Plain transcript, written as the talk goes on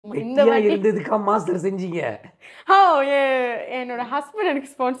இந்த வாட்டி இருந்ததுக்கா மாஸ்டர் செஞ்சீங்க? என்னோட ஹஸ்பண்ட்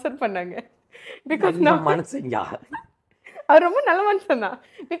எனக்கு ஸ்பான்சர் பண்ணாங்க. பிகாஸ் நான் மனசுங்க அவர் ரொம்ப நல்ல மனுஷன் தான்.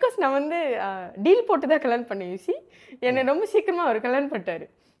 பிகாஸ் நான் வந்து டீல் போட்டு தான் கல்யாணம் பண்ணேன். யூசி என்னை ரொம்ப சீக்கிரமாக அவர் கல்யாணம் பண்ணிட்டாரு.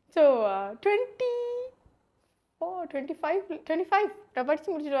 ஸோ 25 நான்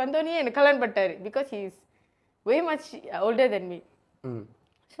படித்து முடிச்சுட்டு வந்தோடனே எனக்கு கல்யாணம் பண்ணிட்டாரு. Because he is way much older than me.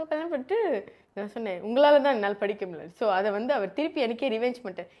 So கல்யாணம் பண்ணிட்டு நான் சொன்னேன், உங்களால் தான் என்னால் படிக்க முடியல. ஸோ அதை வந்து அவர் திருப்பி எனக்கே ரிவெஞ்ச்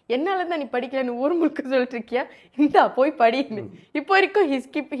பண்ணிட்டேன். என்னால் தான் நீ படிக்கலன்னு ஊர் முழுக்க சொல்லிட்டு இருக்கியா, இந்தா போய் படின்னு. இப்போ வரைக்கும்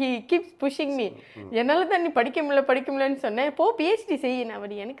ஹி கீப்ஸ் புஷிங் மீ. என்னால் தான் நீ படிக்க முடியலன்னு சொன்னேன். போ பிஹெச்டி செய்ய.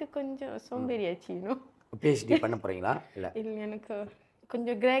 அப்படி எனக்கு கொஞ்சம் சோம்பேறி ஆச்சு. இன்னும் பிஹெச்டி பண்ண போறீங்களா? இல்லை, எனக்கு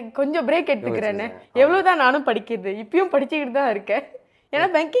கொஞ்சம் பிரேக் எடுத்துக்கிறேன்னு. எவ்வளோதான் நானும் படிக்கிறது, இப்பயும் படிச்சுக்கிட்டு தான் இருக்கேன். ஏன்னா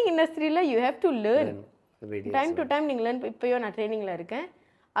பேங்கிங் இண்டஸ்ட்ரியில் you have to learn time to time. நீங்கள் லேர்ன். இப்போயும் நான் ட்ரைனிங்கில் இருக்கேன்.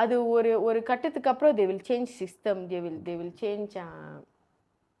 அது ஒரு கட்டத்துக்கு அப்புறம் they will change system, they will change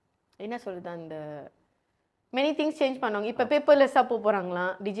என்ன சொல்கிறது, அந்த மெனி திங்ஸ் சேஞ்ச் பண்ணுவாங்க. இப்போ பேப்பர்லெஸ்ஸாக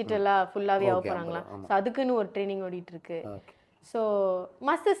போகிறாங்களாம், டிஜிட்டலாக ஃபுல்லாகவே ஆக போகிறாங்களாம். ஸோ அதுக்குன்னு ஒரு ட்ரைனிங் ஓடிட்டுருக்கு. ஸோ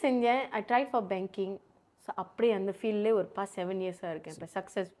மாஸ்டர் செஞ்சேன். I try for banking. So அப்படியே அந்த ஃபீல்ட்லேயே ஒரு பாஸ்ட் 7 இயர்ஸாக இருக்கேன் இப்போ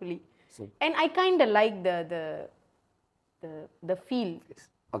successfully. And I kind like the feel.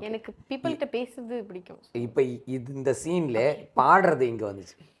 எனக்கு பீப்புள்கிட்ட பேசுறது பிடிக்கும். இப்போ இந்த சீன்ல பாடுறது இங்க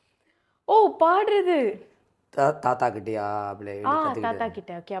வந்துச்சு. ஓ, பாடுறது தாத்தா கிட்டயா? தாத்தா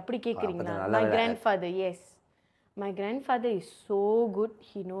கிட்ட. ஓகே, அப்படி கேட்குறீங்களா? My grandfather, S, my grandfather is so good.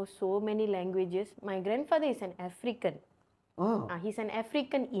 He knows so many languages. My grandfather is an African. He's an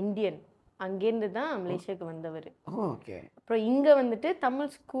African Indian. அங்கேருந்து தான் மலேசியாவுக்கு வந்தவர். ஓகே. அப்புறம் இங்கே வந்துட்டு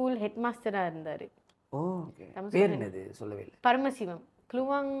தமிழ் ஸ்கூல் ஹெட் மாஸ்டராக இருந்தார். ஓகே. பேர் என்னது சொல்லவே இல்லை. பரமசிவம்.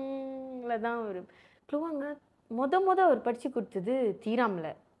 க்ளூவாங்கில் தான் ஒரு க்ளூவாங்க மொத அவர் படித்து கொடுத்தது தீராமில்.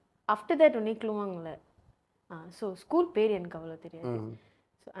 ஆஃப்டர் தேட் ஒன்னே க்ளூவாங்கில். ஸோ ஸ்கூல் பேர் எனக்கு அவ்வளோ தெரியாது.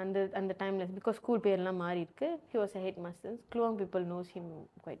 ஸோ அந்த டைமில் பிகாஸ் ஸ்கூல் பேர்லாம் மாறி இருக்கு. He was a head master. Kluang people nose him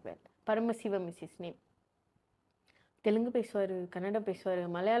quite well. Paramasivam is his name. Telugu பேசுவார், கன்னடம் பேசுவார்,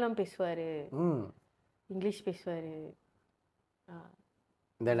 மலையாளம் பேசுவார், இங்கிலீஷ் பேசுவார்.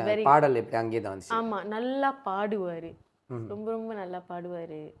 பாடல் எப்படி அங்கே தான் வந்துச்சு. ஆமாம், நல்லா பாடுவார். ரொம்ப ரொம்ப நல்லா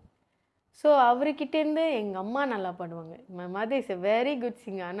பாடுவார். ஸோ அவர்கிட்டேருந்து எங்கள் அம்மா நல்லா பாடுவாங்க. My mother is a very good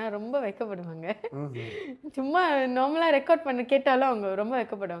singer. ஆனால் ரொம்ப வெக்கப்படுவாங்க. சும்மா நார்மலாக ரெக்கார்ட் பண்ண கேட்டாலும் அவங்க ரொம்ப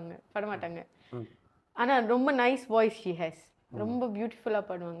வெக்கப்படுவாங்க, பாடமாட்டாங்க. ஆனால் ரொம்ப நைஸ் வாய்ஸ் ஷி ஹேஸ். ரொம்ப பியூட்டிஃபுல்லாக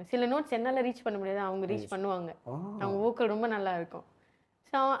பாடுவாங்க. சில நோட்ஸ் என்னால் ரீச் பண்ண முடியாது, அவங்க ரீச் பண்ணுவாங்க. அவங்க வோக்கல் ரொம்ப நல்லா இருக்கும்.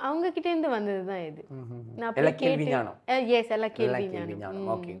 ஸோ அவங்க கிட்டேருந்து வந்தது தான் இது. நான் அப்படியே கேட்டேன். எஸ், எல்லாம் கேள்வி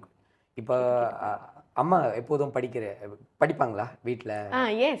ஞானம். ஓகே. இப்போ அம்மா எப்போதும் படிப்பாங்களா வீட்டில்?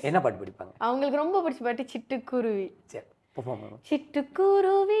 எஸ். என்ன பாட்டு படிப்பாங்க? அவங்களுக்கு ரொம்ப பிடிச்ச பாட்டு சிட்டுக்குருவி. சரி, பெர்ஃபார்ம் பண்ணுங்க.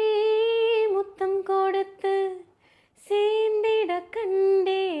 சிட்டுக்குருவி முத்தம் கொடுத்து சேர்ந்திட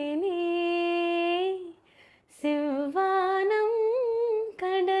கண்டேனே, சிவானம்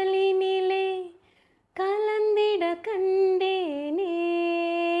கடலினிலே கலந்திட கண்டேனே,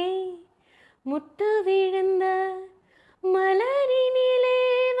 முட்டு விழுந்த மலரினிலே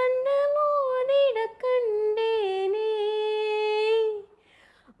வந்து மோதிட கண்டேனே,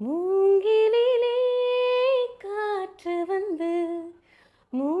 மூங்கிலே காற்று வந்து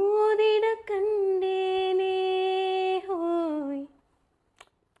மோதிட கண்டேனே. ஹோய்.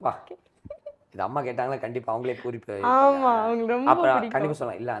 வா, இது அம்மா கேட்டாங்களா? கண்டிப்பா அவங்களே குறிப்பு. ஆமா, அவங்க ரொம்ப பிடிக்கும். கண்டிப்பா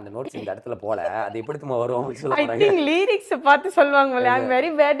சொல்லலாம். இல்ல அந்த நோட்ஸ் இந்த இடத்துல போல அது எப்படி துமா வரும் அப்படி சொல்ல போறாங்க. ஐ திங்க் லிரிக்ஸ் பார்த்து சொல்வாங்க. ஐ am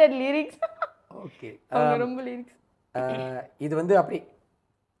very bad at lyrics. Okay. அவங்க ரொம்ப லிரிக்ஸ். இது வந்து அப்படி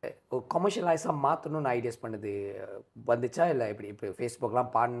கமர்ஷியலைஸா மாத்தணும்னு ஐடியாஸ் பண்ணது வந்துச்சா? இல்ல இப்படி இப்போ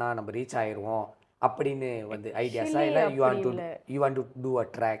ஃபேஸ்புக்லாம் பாடினா நம்ம ரீச் ஆயிருவோம் அப்படின்னு வந்து ஐடியாஸா? இல்ல you want to two a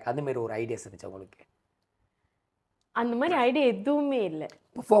track அந்த மாதிரி ஒரு ஐடியாஸ் இருந்துச்சு உங்களுக்கு? அந்த மாதிரி ஐடியா எதுவுமே இல்லை.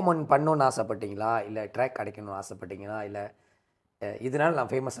 பெர்ஃபார்மன்ஸ் பண்ணணும்னு ஆசைப்பட்டீங்களா? இல்லை ட்ராக் கிடைக்கணும்னு ஆசைப்பட்டீங்களா? இல்லை இதனால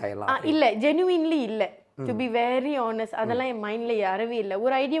நான் ஃபேமஸ் ஆகிடலாம்? இல்லை, ஜெனுவின்லி இல்லை. டு பி வெரி ஆனஸ்ட், அதெல்லாம் என் மைண்டில் யாரவே இல்லை,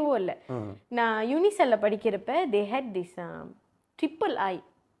 ஒரு ஐடியாவும் இல்லை. நான் யூனிசெல்லில் படிக்கிறப்ப they had this III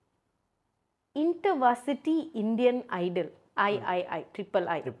இன்டர்வாசிட்டி Indian Idol,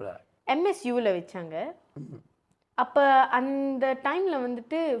 III MSUவில் வச்சாங்க. அப்போ அந்த டைமில்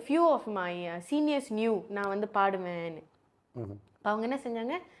வந்துட்டு few of my seniors new நான் வந்து பாடுவேன்னு. அவங்க என்ன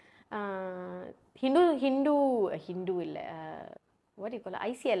செஞ்சாங்க, ஹிந்து இல்லை, what you call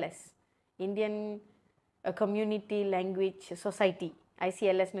ICLS, Indian community language society,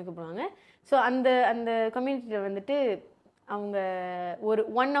 ICLSன்னு கூப்பிடுவாங்க. ஸோ அந்த கம்யூனிட்டியில் வந்துட்டு அவங்க ஒரு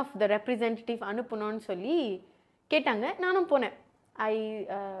ஒன் ஆஃப் த ரெப்ரசன்டேட்டிவ் அனுப்பணும்னு சொல்லி கேட்டாங்க. நானும் போனேன்.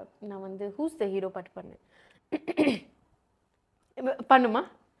 நான் வந்து ஹூஸ் த ஹீரோ பாட்டு பண்ணேன். பண்ணுமா?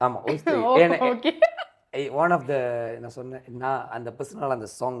 ஆமாம், ஓகே. ஒன் ஆஃப் த நான் சொன்னேன் நான் அந்த பர்சனல் அந்த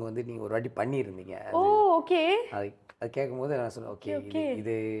சாங் வந்து நீங்கள் ஒரு வாட்டி பண்ணியிருந்தீங்க. ஓ ஓகே. அது அது கேட்கும்போது நான் சொன்னேன் ஓகே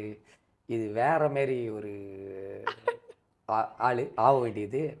இது இது வேற மாரி ஒரு ஆளு ஆக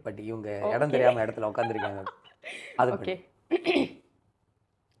வேண்டியது. பட் இவங்க இடம் தெரியாமல் இடத்துல உட்காந்துருக்காங்க. அது ஓகே.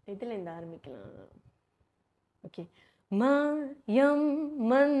 இதில் இந்த ஆரம்பிக்கலாம். ஓகே. மாயம்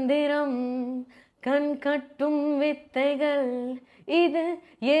மந்திரம் கண் கட்டும் வித்தைகள் இது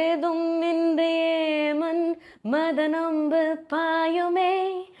ஏதும் இன்றையே மன் மதனம்பு பாயுமே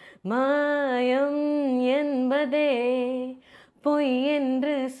மாயம் என்பதே பொய்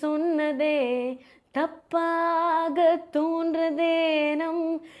என்று சொன்னதே தப்பாக தோன்றதே நம்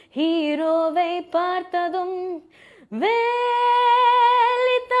ஹீரோவை பார்த்ததும்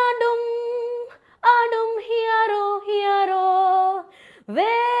வேலி தாண்டும் ஆடும் ஹியாரோ ஹியாரோ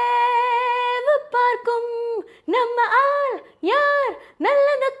வேவு பார்க்கும் நம்ம ஆள் யார்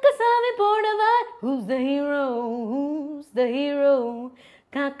நல்லதற்கு சாமி போடுவார். Who's the hero? Who's the hero?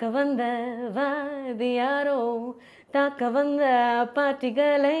 காக்க வந்த வாதி யாரோ தாக்க வந்த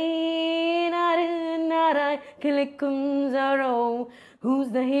பாட்டிகளை நாரு நாராய் கிளிக்கும் Jaro. Who's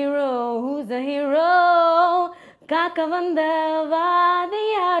the hero? Who's the hero? காக்க வந்த வாதி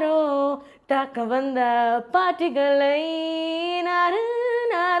யாரோ தாக்க வந்த பாட்டிகளை நாரு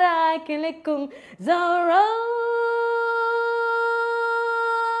நாராய் கிளிக்கும் ஜாரோ.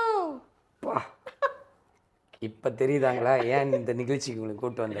 இப்போ தெரியுதாங்களா ஏன் இந்த நிகழ்ச்சிக்கு உங்களுக்கு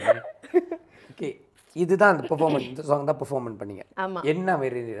கூப்பிட்டு வந்தேன். ஓகே இதுதான் அந்த பெர்ஃபார்மன்ஸ் இந்த சாங் தான் பெர்ஃபார்மன்ஸ் பண்ணீங்க. என்ன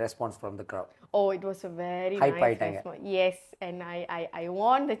very response from the crowd? Oh, it was a very nice response. Yes, and I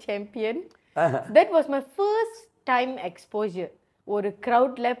won the champion. That was my first time exposure. ஒரு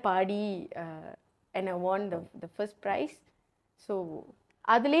crowdல பாடி and I won the first prize. So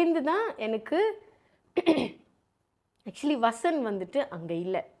அதுலேருந்து தான் எனக்கு actually Vasan வந்துட்டு அங்கே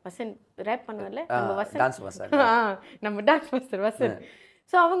இல்லை. Vasan rape பண்ணுவார்ல நம்ம வசன் நம்ம dance master Vasan.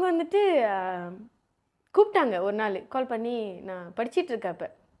 So அவங்க வந்துட்டு கூப்பிட்டாங்க ஒரு நாள் கால் பண்ணி. நான் படிச்சுட்டு இருக்கேன் அப்போ.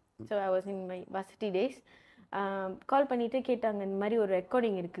 So I was in my varsity days. கால் பண்ணிவிட்டு கேட்டாங்க இந்த மாதிரி ஒரு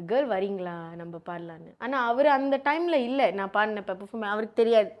ரெக்கார்டிங் இருக்குது கேர்ள் வரீங்களா நம்ம பாடலான்னு. ஆனால் அவர் அந்த டைமில் இல்லை நான் பாடினப்ப பெர்ஃபார்ம் அவருக்கு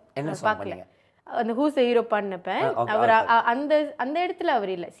தெரியாது பார்க்கல. அந்த ஹூஸ் ஹீரோ பாடினப்ப அவர் அந்த அந்த இடத்துல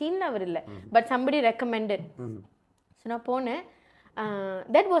அவர் இல்லை சீனில் அவர் இல்லை. But somebody recommended. ஸோ நான் போனேன்.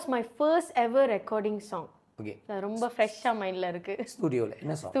 That was my first ever recording song. ரொம்ப ஃப்ரெஷ்ஷாக மைண்டில் இருக்குது. ஸ்டூடியோவில்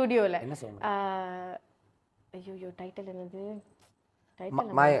ஐயோ டைட்டில் என்னது?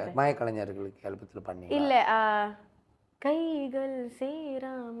 மாய கலைஞர்களுக்கு எழுபத்தில் பண்ணி இல்லை கைகள்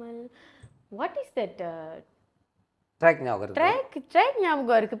சேராமல் வாட் இஸ் தட் ட்ராக் ஞாபகம் ட்ராக்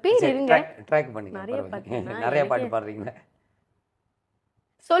ஞாபகம் இருக்கு. பேர் இருங்க ட்ராக் பண்ணி நிறைய பாட்டு பாடுறீங்களா?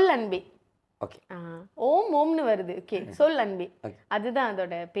 சொல் அன்பே. ஓகே ஓம் ஓம்னு வருது. ஓகே சொல் அன்பே அதுதான்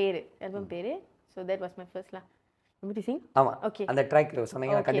அதோட பேரு ஆல்பம் பேரு. So that was my first லா. ஆமா ஓகே அந்த ட்ராக்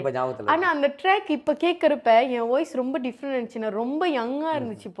சொன்னீங்க கண்டிப்பா ஞாபகத்துல. ஆனா அந்த ட்ராக் இப்ப கேக்குறப்ப என் வாய்ஸ் ரொம்ப டிஃபரெண்ட் இருந்துச்சு. நான் ரொம்ப யங்கா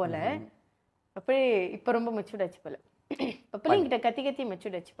இருந்துச்சு போல. அப்படியே இப்ப ரொம்ப மெச்சூர்ட் ஆச்சு போல. பிள்ளைங்க கிட்ட கத்தி கத்தி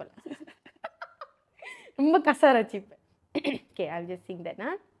மெச்சூர்ட் ஆச்சு போல. ரொம்ப கசாராச்சு இப்ப. Okay I will just Singh that.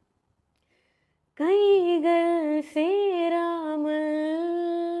 கைகள் சேராமல்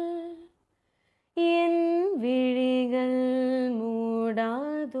என் விழிகள்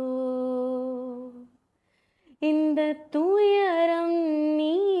மூடாதோ இந்த துயரம்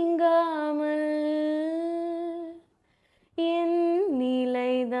நீங்காமல் என்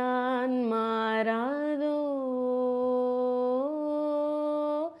நிலைதான் மாறாதோ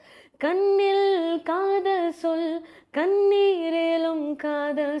கண்ணில் காதல் சொல் கண்ணீரிலும்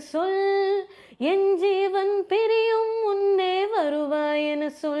காதல் சொல் என் ஜீவன் பிரியும் முன்னே வருவாய்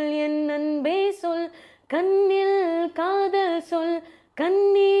என சொல் என் அன்பே சொல் கண்ணில் காதல் சொல்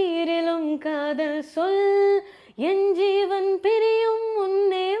கண்ணீரிலும் காதல் சொல் என் ஜீவன் பிரியும்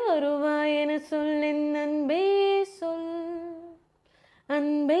முன்னே வருவாய் என சொல் என் அன்பே சொல்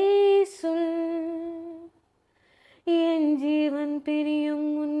அன்பே சொல் என் ஜீவன் பிரியும்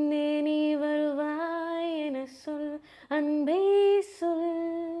முன்னே நீ வருவாய் என சொல் அன்பே சொல்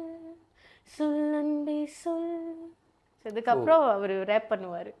சொல் அன்பே சொல். இதுக்கப்புறம் அவர் ரேப்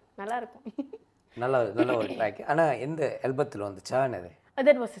பண்ணுவார். நல்லா இருக்கும். நல்ல ஒரு ட்ராக். ஆனா எந்த ஆல்பத்தில் வந்துச்சா என்னது?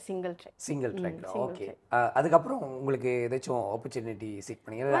 That was a single track. Single track. Okay அதுக்கப்புறம் உங்களுக்கு ஏதாச்சும் ஆப்பர்ச்சுனிட்டி சீக்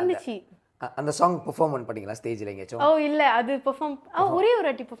பண்ணீங்களா? வந்துச்சு. அந்த சாங் பெர்ஃபார்ம் பண்ணீங்களா ஸ்டேஜில் எங்கேயாச்சும்? ஓ இல்லை அது பெர்ஃபார்ம் ஒரே ஒரு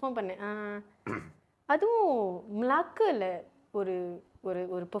வாட்டி பெர்ஃபார்ம் பண்ணேன். அதுவும் மிளாக்கில் ஒரு ஒரு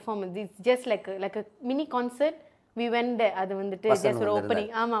ஒரு performance it's just like a mini concert we went there. அது வந்துட்டு ஜஸ்ட் ஒரு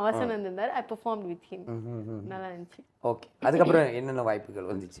ஓப்பனிங். ஆமாம் வசன் வந்திருந்தார். ஐ பெர்ஃபார்ம் வித் ஹிம். நல்லா இருந்துச்சு. ஓகே அதுக்கப்புறம் என்னென்ன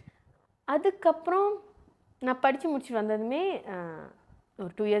வாய்ப்புகள் வந்துச்சு? அதுக்கப்புறம் நான் படித்து முடிச்சுட்டு வந்ததுமே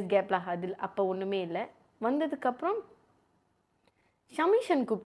ஒரு 2 years கேப்லாம் அதில் அப்போ ஒன்றுமே இல்லை. வந்ததுக்கப்புறம் ஷமிஷன்